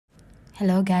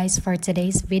Hello guys, for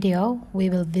today's video, we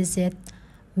will visit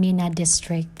Mina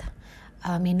district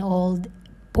in Old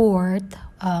Port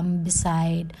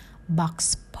beside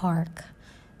Box Park.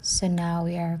 So now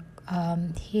we are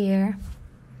here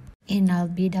in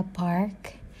Albida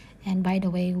Park, and by the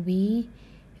way, we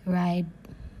ride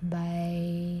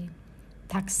by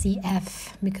Taxi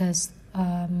F because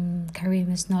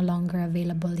Karim is no longer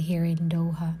available here in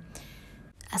Doha.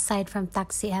 Aside from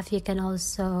Taxi F, you can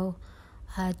also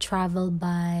travel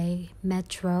by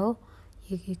metro.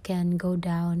 You can go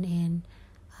down in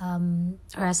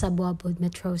Ras Abu Abud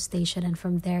metro station, and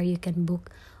from there you can book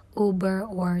Uber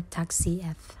or Taxi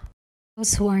F.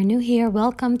 Those who are new here,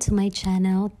 welcome to my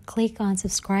channel. Click on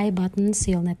subscribe button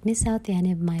so you'll not miss out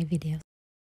any of my videos.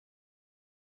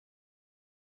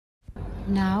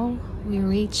 Now we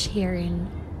reach here in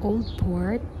Old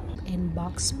Port in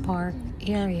Box Park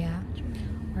area,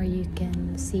 where you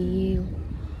can see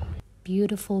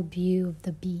beautiful view of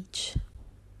the beach.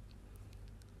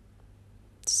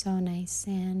 So nice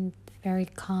and very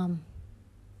calm.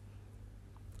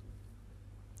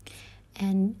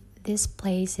 And this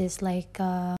place is like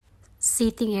a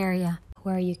seating area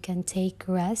where you can take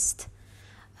rest,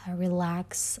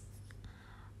 relax,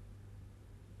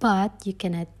 but you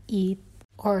cannot eat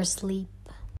or sleep.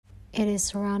 It is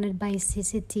surrounded by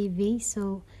CCTV,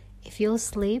 so if you'll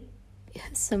sleep,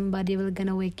 somebody will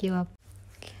gonna wake you up.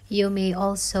 You may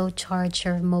also charge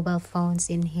your mobile phones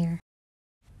in here.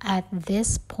 At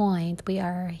this point, we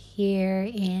are here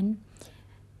in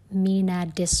Mina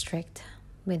district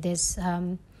with this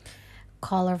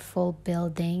colorful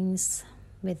buildings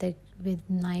with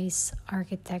nice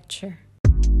architecture.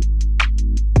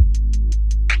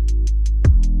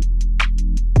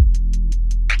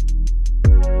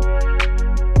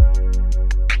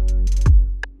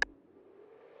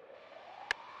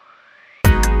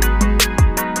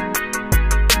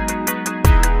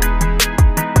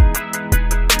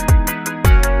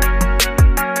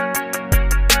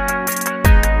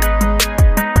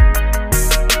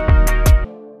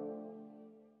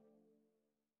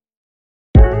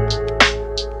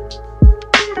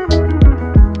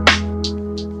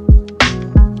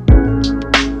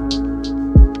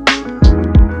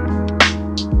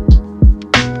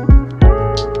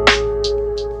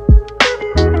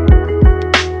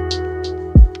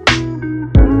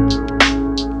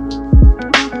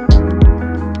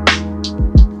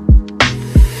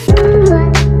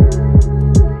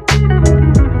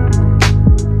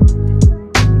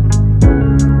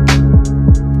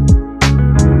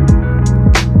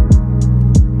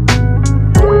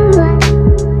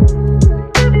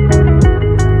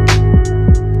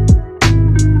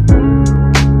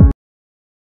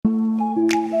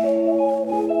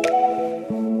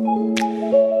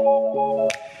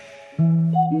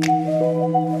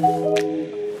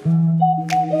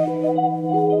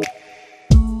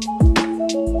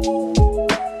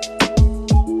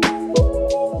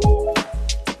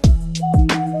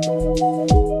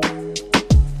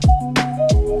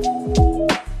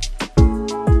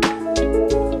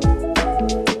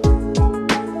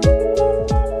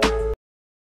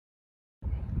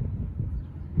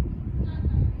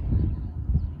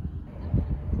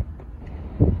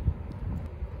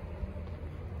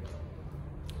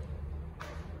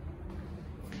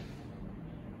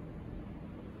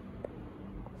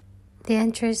 The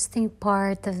interesting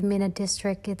part of Mina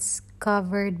district, it's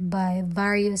covered by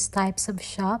various types of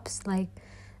shops like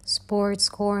sports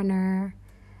corner,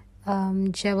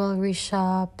 jewelry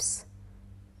shops,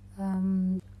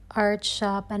 art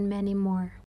shop, and many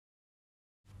more.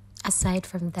 Aside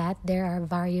from that, there are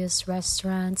various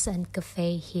restaurants and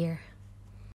cafe here.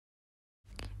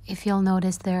 If you'll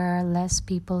notice, there are less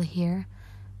people here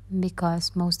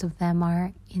because most of them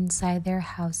are inside their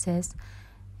houses.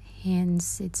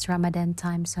 Hence, it's Ramadan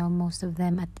time, so most of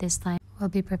them at this time will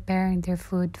be preparing their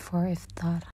food for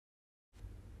iftar.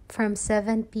 From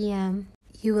 7 p.m.,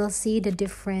 you will see the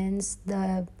difference.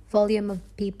 The volume of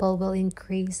people will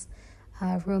increase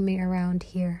roaming around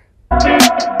here.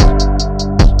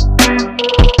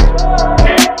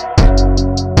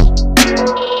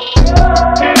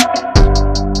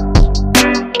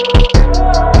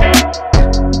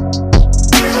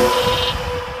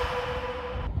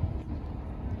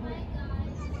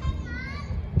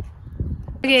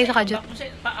 Okay, sa kajut.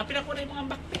 Apila ko na yung mga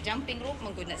backpack. Jumping rope,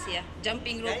 maguna siya.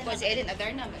 Jumping rope ko si Ellen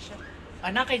Adarna na siya.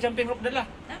 Anak, kay jumping rope dala.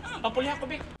 Papuli ako,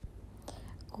 Bik.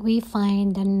 We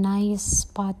find a nice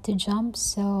spot to jump,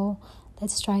 so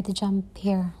let's try to jump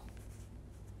here.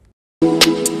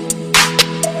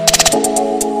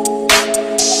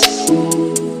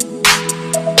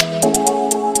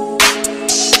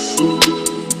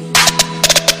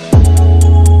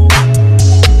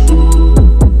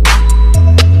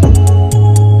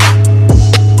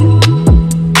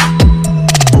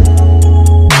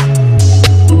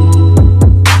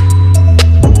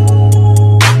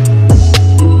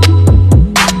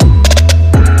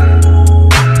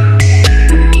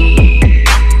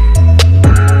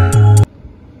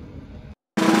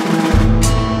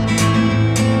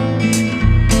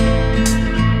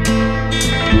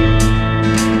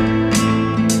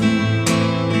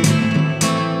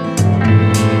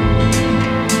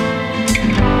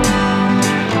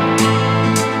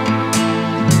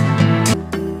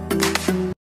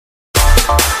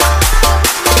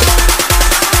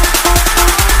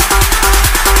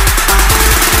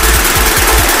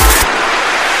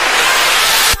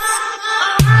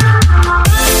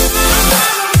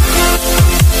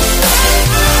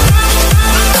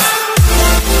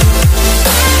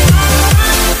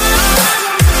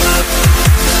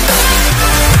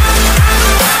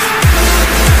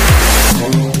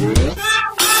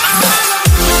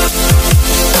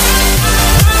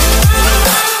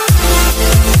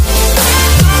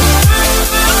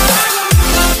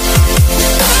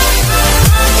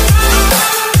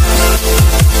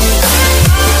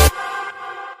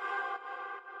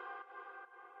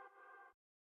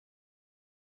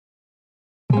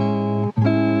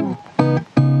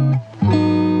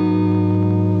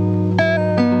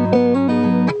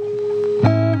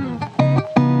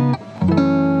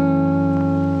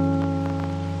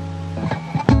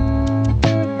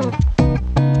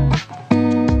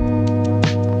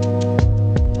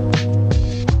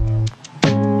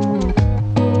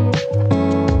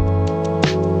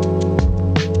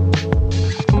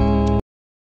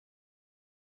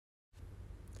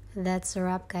 That's a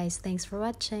wrap, guys. Thanks for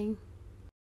watching.